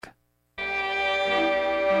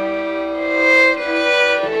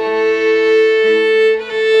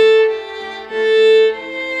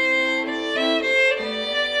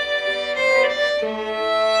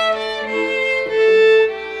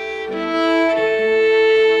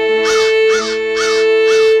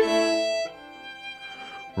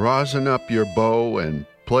rosin up your bow and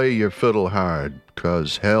play your fiddle hard,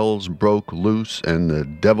 'cause hell's broke loose and the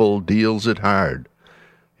devil deals it hard.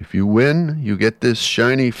 If you win, you get this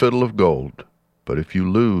shiny fiddle of gold, but if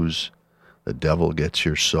you lose, the devil gets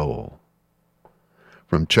your soul.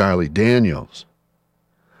 From Charlie Daniels.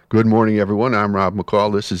 Good morning, everyone. I'm Rob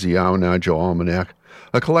McCall. This is the Awanadjo Almanac,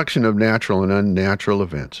 a collection of natural and unnatural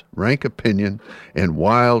events, rank opinion, and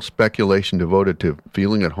wild speculation devoted to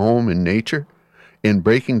feeling at home in nature and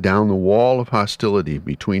breaking down the wall of hostility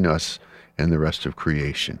between us and the rest of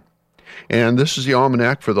creation. And this is the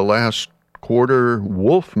Almanac for the last quarter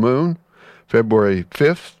wolf moon, February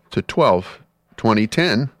 5th to 12th,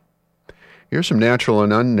 2010. Here's some natural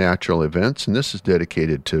and unnatural events, and this is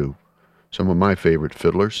dedicated to some of my favorite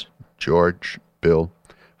fiddlers, George, Bill,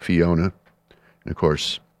 Fiona, and of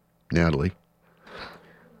course, Natalie.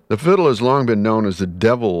 The fiddle has long been known as the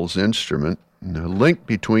devil's instrument. And the link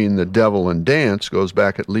between the devil and dance goes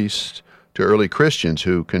back at least to early Christians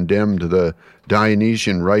who condemned the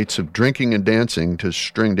Dionysian rites of drinking and dancing to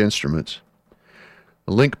stringed instruments.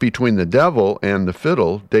 The link between the devil and the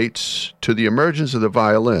fiddle dates to the emergence of the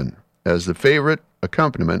violin as the favorite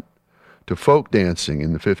accompaniment to folk dancing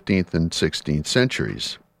in the 15th and 16th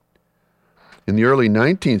centuries. In the early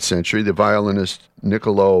 19th century, the violinist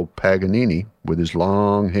Niccolò Paganini, with his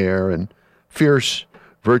long hair and fierce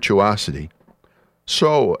virtuosity,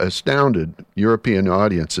 so astounded European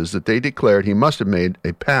audiences that they declared he must have made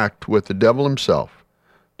a pact with the devil himself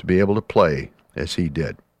to be able to play as he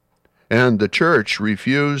did. And the church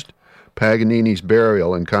refused Paganini's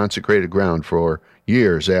burial in consecrated ground for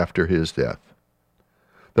years after his death.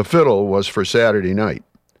 The fiddle was for Saturday night,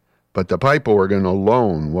 but the pipe organ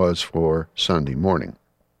alone was for Sunday morning.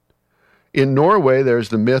 In Norway, there's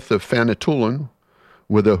the myth of Fanatulen,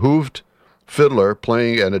 with a hooved fiddler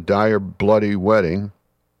playing at a dire, bloody wedding.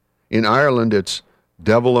 In Ireland, it's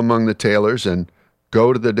Devil Among the Tailors and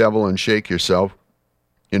Go to the Devil and Shake Yourself.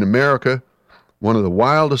 In America, one of the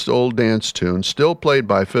wildest old dance tunes still played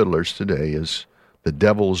by fiddlers today is The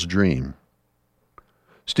Devil's Dream.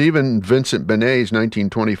 Stephen Vincent Benet's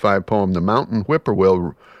 1925 poem, The Mountain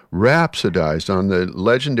Whippoorwill, rhapsodized on the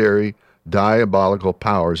legendary diabolical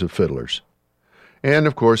powers of fiddlers. And,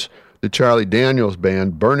 of course, the Charlie Daniels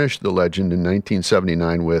Band burnished the legend in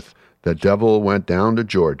 1979 with The Devil Went Down to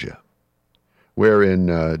Georgia, wherein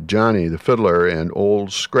Johnny the fiddler and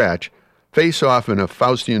Old Scratch face off in a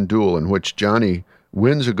Faustian duel in which Johnny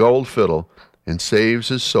wins a gold fiddle and saves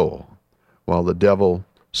his soul, while the devil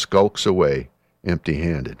skulks away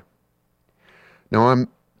empty-handed. Now, I'm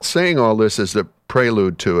saying all this as the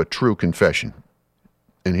prelude to a true confession,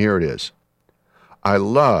 and here it is. I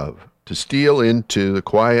love to steal into the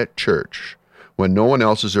quiet church when no one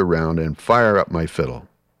else is around and fire up my fiddle.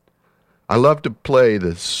 I love to play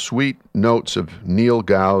the sweet notes of Neil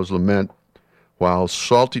Gow's lament while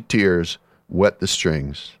salty tears wet the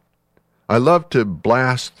strings. I love to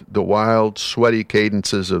blast the wild, sweaty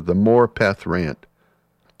cadences of the Morpeth rant,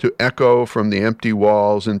 to echo from the empty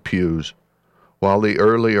walls and pews, while the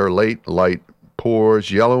early or late light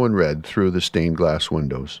pours yellow and red through the stained glass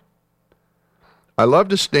windows. I love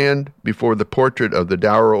to stand before the portrait of the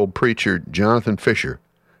dour old preacher Jonathan Fisher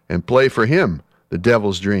and play for him The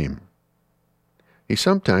Devil's Dream. He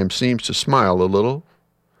sometimes seems to smile a little,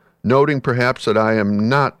 noting perhaps that I am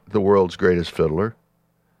not the world's greatest fiddler,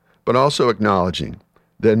 but also acknowledging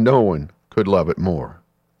that no one could love it more.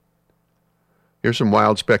 Here's some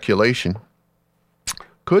wild speculation.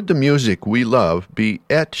 Could the music we love be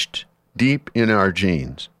etched deep in our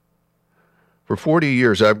genes? For 40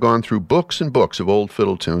 years, I've gone through books and books of old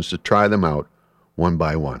fiddle tunes to try them out one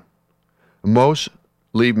by one. Most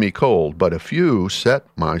leave me cold, but a few set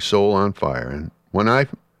my soul on fire, and when I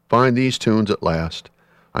find these tunes at last,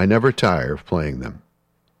 I never tire of playing them.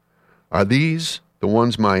 Are these the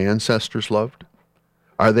ones my ancestors loved?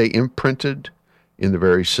 Are they imprinted in the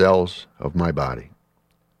very cells of my body?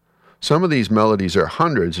 Some of these melodies are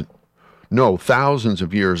hundreds, no, thousands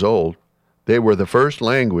of years old. They were the first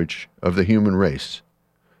language of the human race,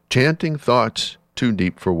 chanting thoughts too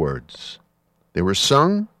deep for words. They were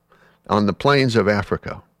sung on the plains of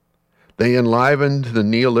Africa. They enlivened the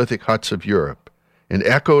Neolithic huts of Europe and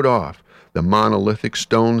echoed off the monolithic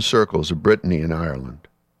stone circles of Brittany and Ireland.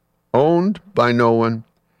 Owned by no one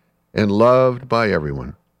and loved by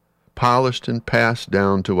everyone, polished and passed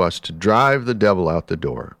down to us to drive the devil out the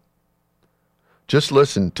door. Just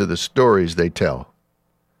listen to the stories they tell.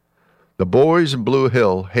 The boys of Blue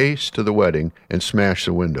Hill haste to the wedding and smash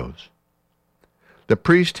the windows. The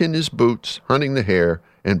priest in his boots hunting the hare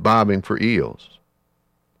and bobbing for eels.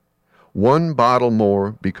 One bottle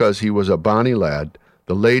more because he was a bonny lad,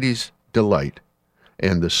 the ladies' delight,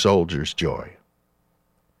 and the soldier's joy.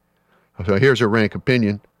 So here's a rank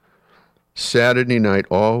opinion. Saturday night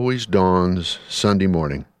always dawns Sunday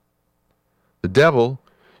morning. The devil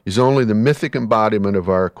is only the mythic embodiment of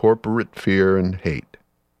our corporate fear and hate.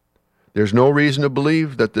 There's no reason to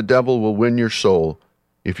believe that the devil will win your soul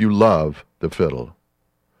if you love the fiddle.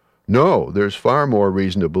 No, there's far more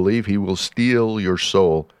reason to believe he will steal your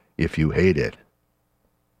soul if you hate it.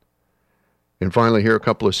 And finally, here are a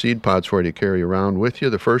couple of seed pods for you to carry around with you.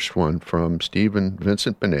 The first one from Stephen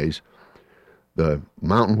Vincent Benes, the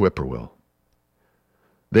Mountain Whippoorwill.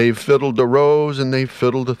 They've fiddled the rose and they've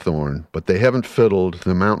fiddled the thorn, but they haven't fiddled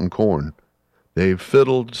the mountain corn. They've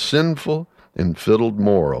fiddled sinful and fiddled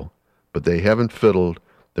moral, but they haven't fiddled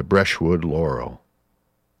the brushwood laurel.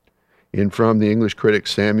 And from the English critic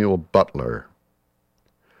Samuel Butler,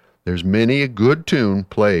 there's many a good tune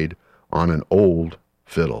played on an old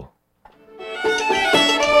fiddle.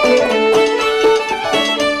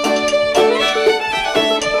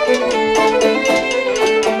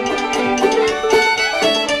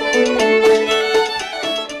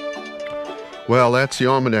 Well, that's the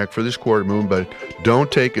almanac for this quarter moon, but don't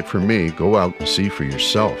take it from me. Go out and see for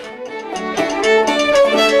yourself.